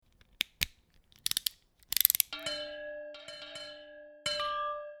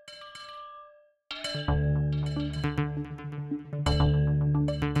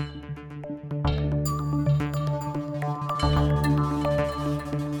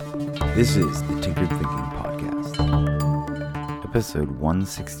This is the Tinkered Thinking Podcast, episode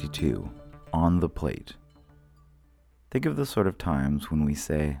 162, On the Plate. Think of the sort of times when we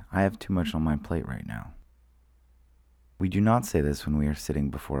say, I have too much on my plate right now. We do not say this when we are sitting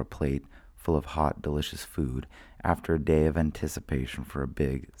before a plate full of hot, delicious food after a day of anticipation for a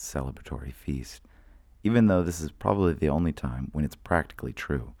big, celebratory feast, even though this is probably the only time when it's practically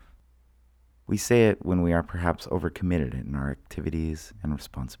true. We say it when we are perhaps overcommitted in our activities and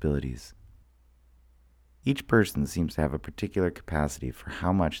responsibilities. Each person seems to have a particular capacity for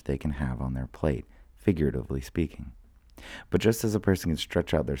how much they can have on their plate, figuratively speaking. But just as a person can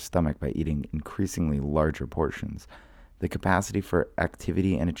stretch out their stomach by eating increasingly larger portions, the capacity for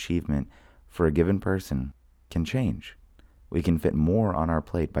activity and achievement for a given person can change. We can fit more on our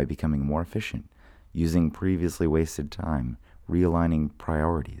plate by becoming more efficient, using previously wasted time, realigning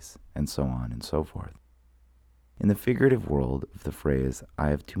priorities, and so on and so forth. In the figurative world of the phrase, I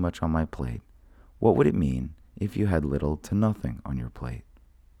have too much on my plate, what would it mean if you had little to nothing on your plate?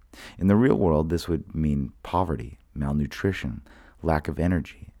 In the real world, this would mean poverty, malnutrition, lack of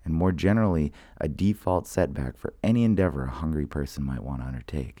energy, and more generally, a default setback for any endeavor a hungry person might want to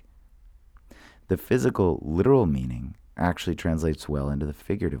undertake. The physical, literal meaning actually translates well into the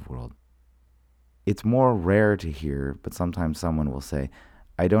figurative world. It's more rare to hear, but sometimes someone will say,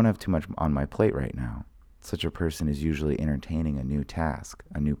 I don't have too much on my plate right now. Such a person is usually entertaining a new task,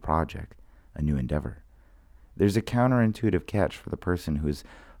 a new project, a new endeavor. There's a counterintuitive catch for the person who is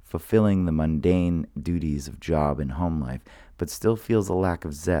fulfilling the mundane duties of job and home life, but still feels a lack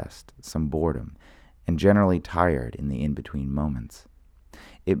of zest, some boredom, and generally tired in the in-between moments.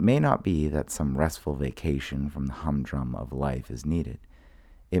 It may not be that some restful vacation from the humdrum of life is needed.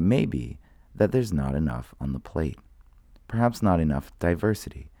 It may be that there's not enough on the plate. Perhaps not enough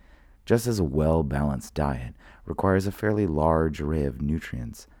diversity. Just as a well-balanced diet requires a fairly large array of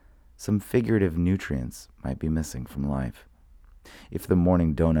nutrients, some figurative nutrients might be missing from life. If the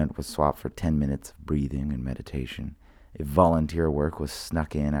morning donut was swapped for 10 minutes of breathing and meditation, if volunteer work was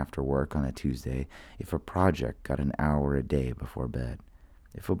snuck in after work on a Tuesday, if a project got an hour a day before bed,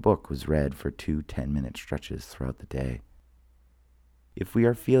 if a book was read for 2 10-minute stretches throughout the day. If we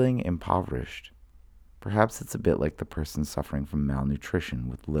are feeling impoverished, perhaps it's a bit like the person suffering from malnutrition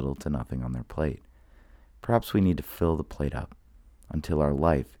with little to nothing on their plate. Perhaps we need to fill the plate up until our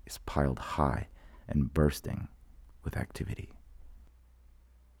life is piled high and bursting with activity.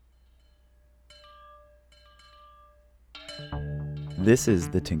 This is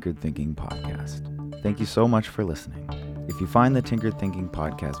the Tinkered Thinking Podcast. Thank you so much for listening. If you find the Tinkered Thinking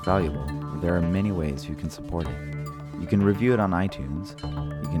Podcast valuable, there are many ways you can support it. You can review it on iTunes,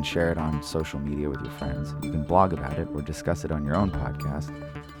 you can share it on social media with your friends, you can blog about it or discuss it on your own podcast,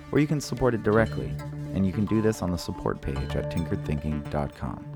 or you can support it directly, and you can do this on the support page at tinkeredthinking.com.